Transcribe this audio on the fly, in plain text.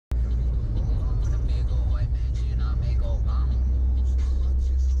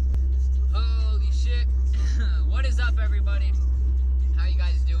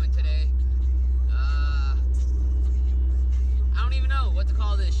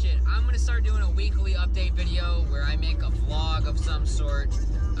shit. I'm gonna start doing a weekly update video where I make a vlog of some sort,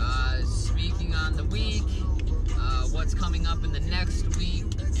 speaking on the week, what's coming up in the next week,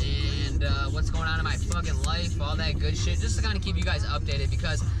 and what's going on in my fucking life, all that good shit, just to kind of keep you guys updated,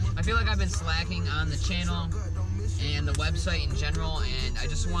 because I feel like I've been slacking on the channel and the website in general, and I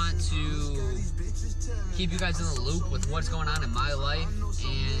just want to keep you guys in the loop with what's going on in my life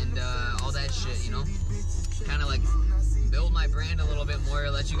and all that shit, you know? Kind of like build my brand a little bit more,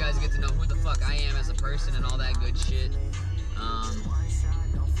 let you guys get to know who the fuck I am as a person and all that good shit.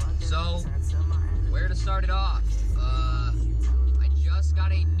 So, where to start it off? I just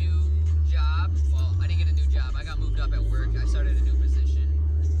got a new job. Well, I didn't get a new job. I got moved up at work. I started a new position.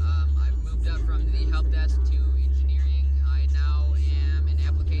 I've moved up from the help desk to engineering. I now am an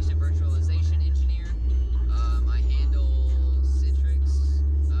application virtualization engineer. I handle Citrix,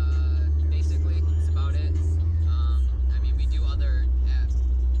 basically. That's about it. I mean, we do other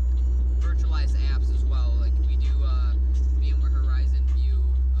virtualized apps as well. Like, we do VMware Horizon, View,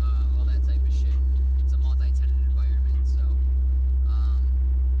 all that type of shit. It's a multi-tenant environment, so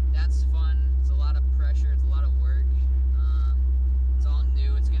that's fun. It's a lot of pressure. It's a lot of work. It's all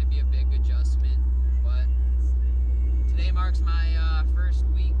new. It's going to be a big adjustment, but today marks my first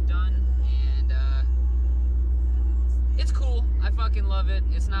week done, and it's cool. I fucking love it.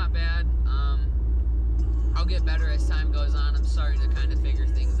 It's not bad. I'll get better as time goes on. I'm starting to kind of figure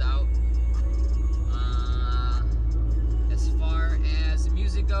things out. As far as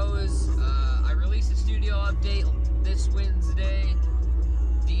music goes, I released a studio update this Wednesday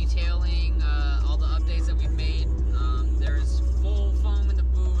detailing all the updates that we've made. There's full foam in the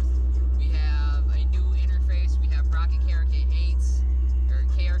booth. We have a new interface. We have Rocket KRK 8s, or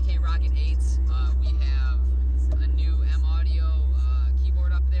KRK Rocket 8s. We have a new M Audio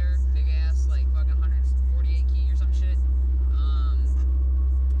keyboard up there, big ass, like fucking 148 key or some shit.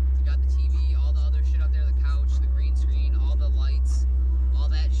 We got the TV, all the other shit up there, the couch, the green screen, all the lights, all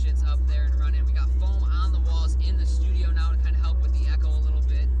that shit's up there and running. We got foam on the walls in the studio now to kind of help with the echo a little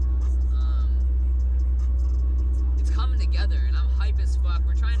bit. It's coming together, and I'm hype as fuck.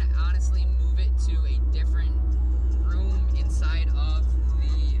 We're trying to honestly move it to a different room inside of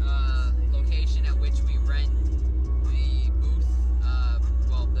the location at which we rent the booth,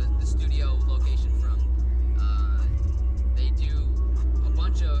 well, the studio location from. They do a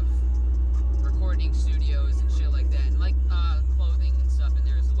bunch of recording studios and shit like that, and like clothing and stuff in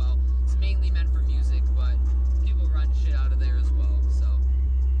there as well. It's mainly meant for music, but people run shit out of there as well. So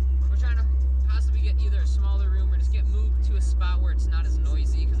we're trying to possibly get either a smaller room or just get moved to a spot where it's not as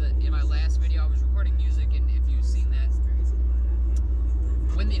noisy, because in my last video I was recording music, and if you've seen that,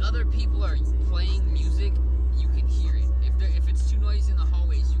 when the other people are playing music, you can hear it. If it's too noisy in the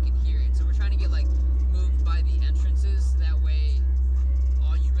hallways, you can hear it. So we're trying to get like moved by the entrances, that way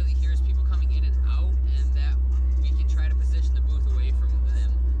all you really hear is people coming in and out, and that we can try to position the booth away from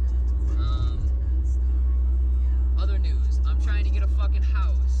them. Other news, I'm trying to get a fucking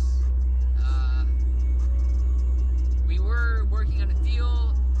house. We were working on a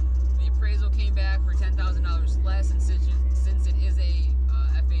deal. The appraisal came back for $10,000 less, and since it is a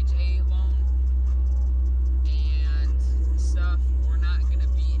FHA loan and stuff, we're not going to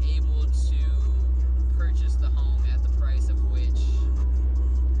be able to purchase the home at the price of which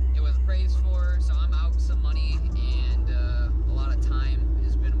it was appraised for. So I'm out some money, and a lot of time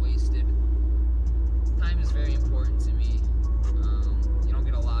has been wasted. Time is very important to me. You don't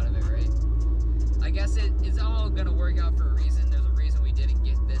get a lot of it, right? I guess it's all gonna work out for a reason. There's a reason we didn't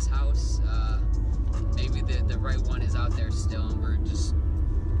get this house. Maybe the right one is out there still, and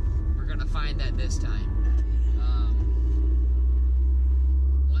we're gonna find that this time.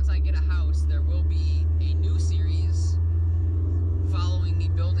 Once I get a house, there will be a new series following me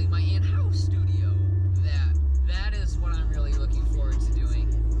building my in-house studio. That is what I'm really looking forward to doing.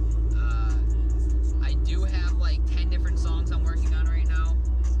 I do have like 10 different songs I'm working on right now.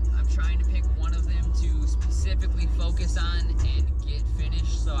 I'm trying to pick one of them to specifically focus on and get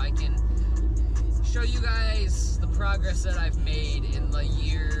finished, so I can show you guys the progress that I've made in the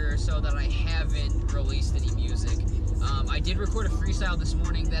year or so that I haven't released any music. I did record a freestyle this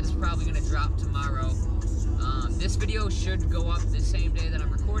morning that is probably going to drop tomorrow. This video should go up the same day that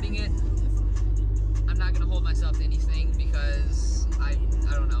I'm recording it. I'm not going to hold myself to anything, because I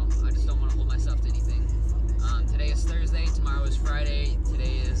don't know, I just don't want to hold myself to anything. Today is Thursday, tomorrow is Friday,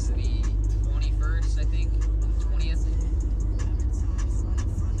 today is the 21st, I think, 20th.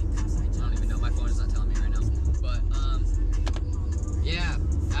 I don't even know, my phone is not telling me right now. But, yeah,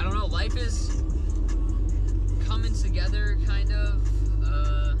 I don't know, life is coming together, kind of.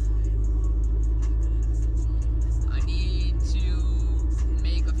 I need to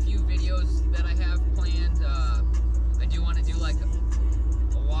make a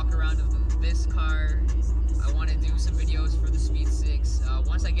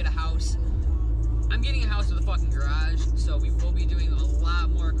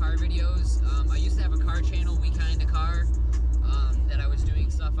car channel, We Kinda Car, that I was doing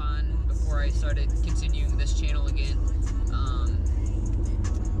stuff on before I started continuing this channel again.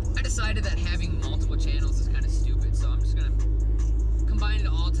 I decided that having multiple channels is kind of stupid, so I'm just gonna combine it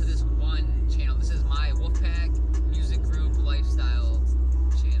all to this one channel. This is my Wvlfe music group lifestyle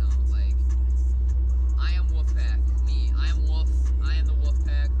channel. Like, I am Wvlfe, me. I am Wolf. I am the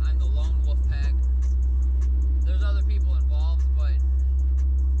Wvlfe. I'm the lone Wvlfe. There's other people involved, but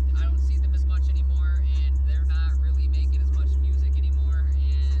I don't see them as much anymore, and they're not really making as much music anymore,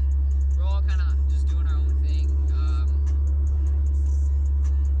 and we're all kind of just doing our own thing.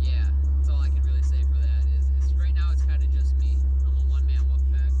 Yeah, that's all I can really say for that. Is right now it's kind of just me. I'm a one-man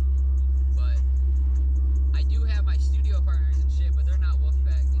Wvlfe, but I do have my studio partners and shit, but they're not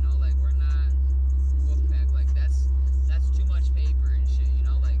Wvlfe, you know, like, we're not Wvlfe, like, that's too much paper and shit, you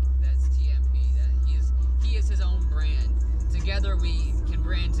know, like, that's TMP, he is his own brand. Together we can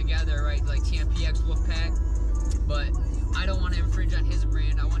brand together, right, like TMPX Wvlfe, but I don't want to infringe on his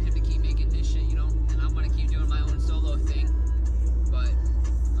brand. I want him to keep making his shit, you know, and I'm going to keep doing my own solo thing, but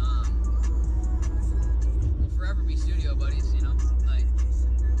we'll forever be studio buddies, you know, like,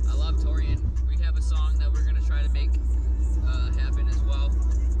 I love Torian. We have a song that we're going to try to make happen as well.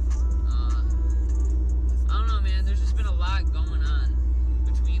 I don't know, man, there's just been a lot going on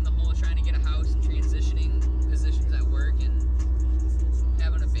between the whole trying to get a house and transitioning positions at work and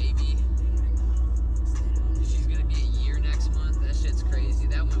having a baby. She's gonna be a year next month. That shit's crazy.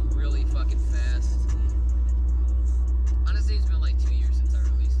 That went really fucking fast. Honestly, it's been like 2 years since I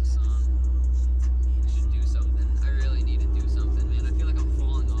released a song. I should do something. I really need to do something, man. I feel like I'm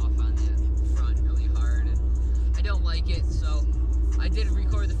falling off on that front really hard, and I don't like it, so I did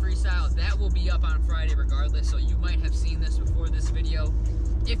record the freestyle. That will be up on Friday regardless, so you might have seen this before this video.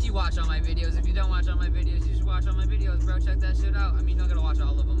 If you watch all my videos. If you don't watch all my videos, you should watch all my videos, bro. Check that shit out. I mean, you're not gonna watch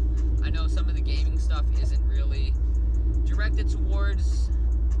all of them. I know some of the gaming stuff isn't really directed towards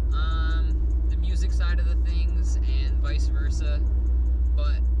the music side of the things and vice versa,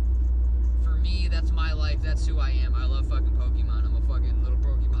 but for me, that's my life. That's who I am. I love fucking Pokemon. I'm a fucking little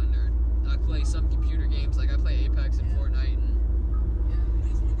Pokemon nerd. I play some computer games, like I play Apex and Fortnite and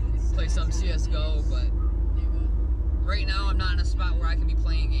play some CSGO, but right now I'm not in a spot where I can be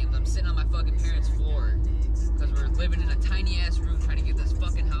playing games. I'm sitting on my fucking parents' floor because we're living in a tiny ass room trying to get this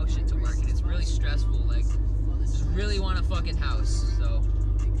fucking house shit to work, and it's really stressful. Like, just really want a fucking house. So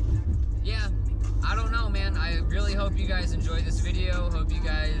yeah, I don't know, man. I really hope you guys enjoyed this video. Hope you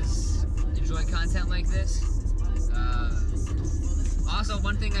guys enjoy content like this. Also,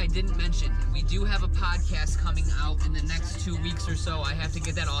 one thing I didn't mention, we do have a podcast coming out in the next 2 weeks or so. I have to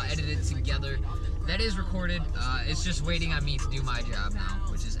get that all edited together. That is recorded. It's just waiting on me to do my job now,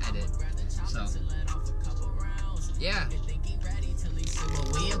 which is edit. So, yeah.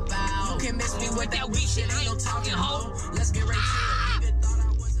 You can miss me with that weak shit, I ain't talking hoe. Let's get right to it.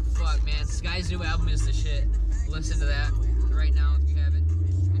 Fuck, man. Sky's new album is the shit. Listen to that right now if you haven't.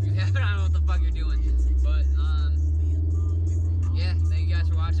 If you haven't, I don't know what the fuck you're doing.